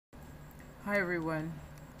Hi everyone,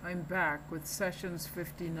 I'm back with sessions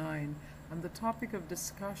 59 and the topic of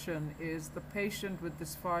discussion is the patient with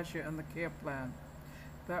dysphagia and the care plan.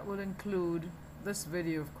 That will include this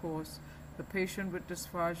video of course, the patient with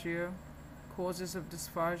dysphagia, causes of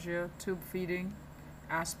dysphagia, tube feeding,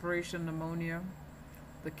 aspiration pneumonia,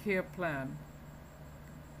 the care plan.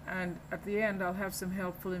 And at the end I'll have some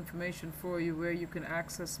helpful information for you where you can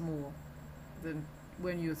access more than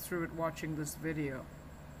when you're through it watching this video.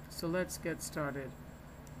 So let's get started.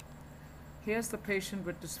 Here's the patient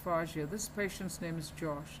with dysphagia. This patient's name is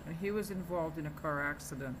Josh, and he was involved in a car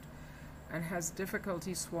accident and has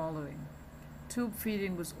difficulty swallowing. Tube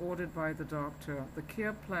feeding was ordered by the doctor. The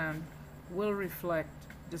care plan will reflect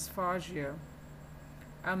dysphagia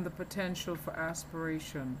and the potential for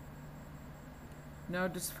aspiration. Now,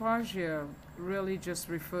 dysphagia really just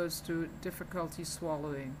refers to difficulty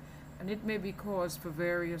swallowing, and it may be caused for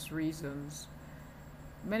various reasons.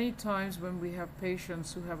 Many times when we have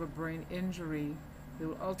patients who have a brain injury, they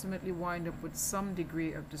will ultimately wind up with some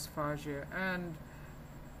degree of dysphagia, and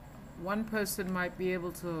one person might be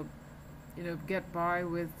able to get by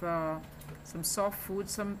with some soft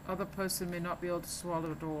food. Some other person may not be able to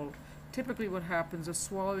swallow at all. Typically what happens, a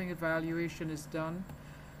swallowing evaluation is done.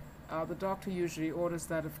 The doctor usually orders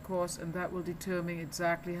that, of course, and that will determine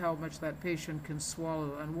exactly how much that patient can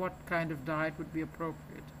swallow and what kind of diet would be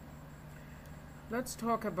appropriate. Let's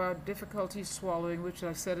talk about difficulty swallowing, which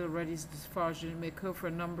I said already is dysphagia. It may occur for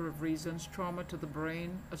a number of reasons: trauma to the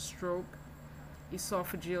brain, a stroke,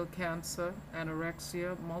 esophageal cancer,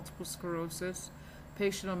 anorexia, multiple sclerosis,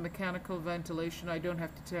 patient on mechanical ventilation. I don't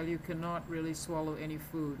have to tell you, cannot really swallow any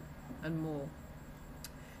food, and more.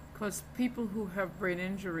 Because people who have brain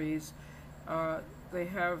injuries,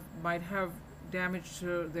 might have damage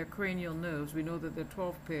to their cranial nerves. We know that there are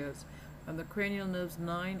 12 pairs, and the cranial nerves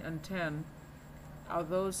 9 and 10 are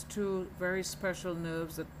those two very special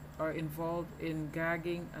nerves that are involved in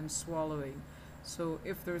gagging and swallowing. So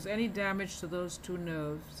if there's any damage to those two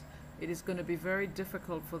nerves, it is going to be very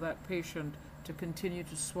difficult for that patient to continue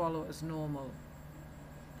to swallow as normal.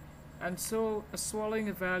 And so a swallowing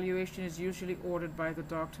evaluation is usually ordered by the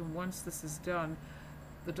doctor, and once this is done,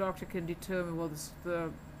 the doctor can determine,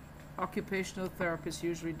 the occupational therapist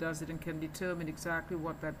usually does it and can determine exactly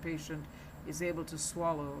what that patient is able to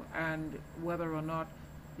swallow and whether or not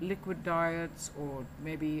liquid diets or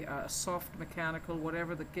maybe soft mechanical,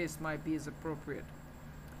 whatever the case might be, is appropriate.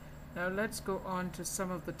 Now let's go on to some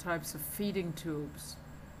of the types of feeding tubes.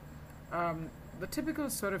 The typical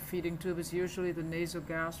sort of feeding tube is usually the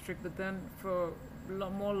nasogastric, but then for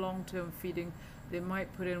more long-term feeding they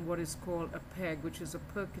might put in what is called a PEG, which is a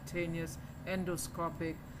percutaneous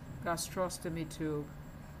endoscopic gastrostomy tube.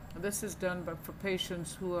 This is done for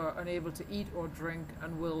patients who are unable to eat or drink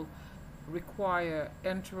and will require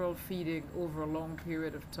enteral feeding over a long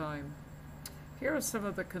period of time. Here are some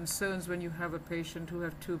of the concerns when you have a patient who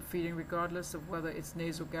have tube feeding, regardless of whether it's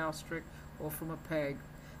nasogastric or from a PEG.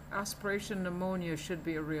 Aspiration pneumonia should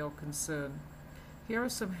be a real concern. Here are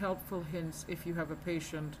some helpful hints if you have a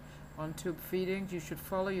patient on tube feeding. You should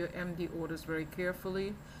follow your MD orders very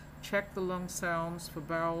carefully. Check the lung sounds for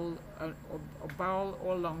bowel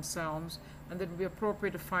or lung sounds, and it would be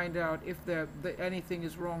appropriate to find out if anything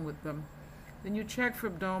is wrong with them. Then you check for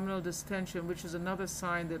abdominal distension, which is another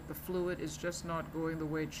sign that the fluid is just not going the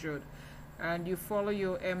way it should. And you follow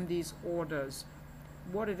your MD's orders.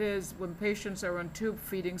 What it is, when patients are on tube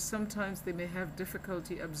feeding, sometimes they may have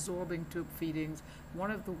difficulty absorbing tube feedings.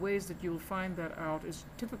 One of the ways that you'll find that out is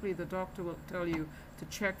typically the doctor will tell you to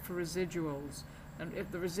check for residuals. And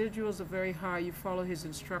if the residuals are very high, you follow his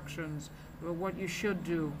instructions. Well, what you should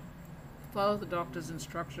do, follow the doctor's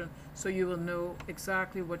instruction so you will know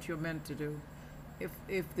exactly what you're meant to do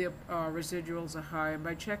if the residuals are high. And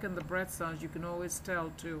by checking the breath sounds, you can always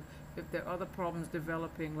tell too if there are other problems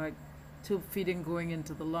developing, like tube feeding going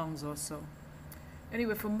into the lungs or so.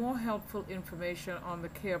 Anyway, for more helpful information on the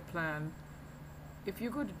care plan, if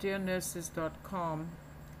you go to dearnurses.com,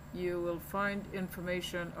 you will find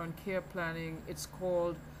information on care planning. It's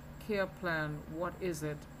called Care Plan, What Is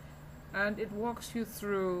It? And it walks you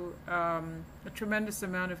through a tremendous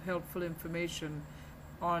amount of helpful information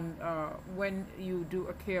on when you do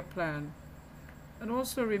a care plan. And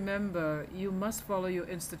also remember, you must follow your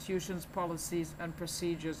institution's policies and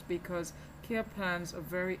procedures, because care plans are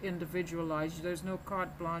very individualized. There's no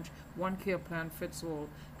carte blanche, one care plan fits all,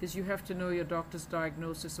 because you have to know your doctor's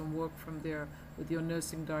diagnosis and work from there with your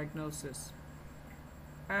nursing diagnosis.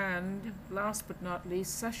 And last but not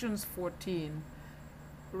least, sessions 14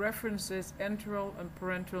 references enteral and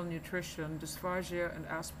parenteral nutrition, dysphagia, and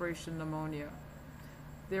aspiration pneumonia.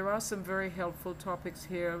 There are some very helpful topics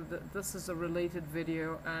here. This is a related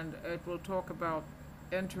video, and it will talk about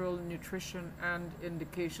enteral nutrition and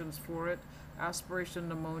indications for it, aspiration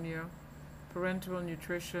pneumonia, parenteral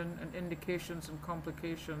nutrition, and indications and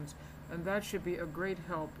complications. And that should be a great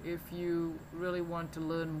help if you really want to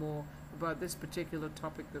learn more about this particular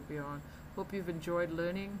topic that we're on. Hope you've enjoyed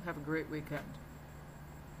learning. Have a great weekend.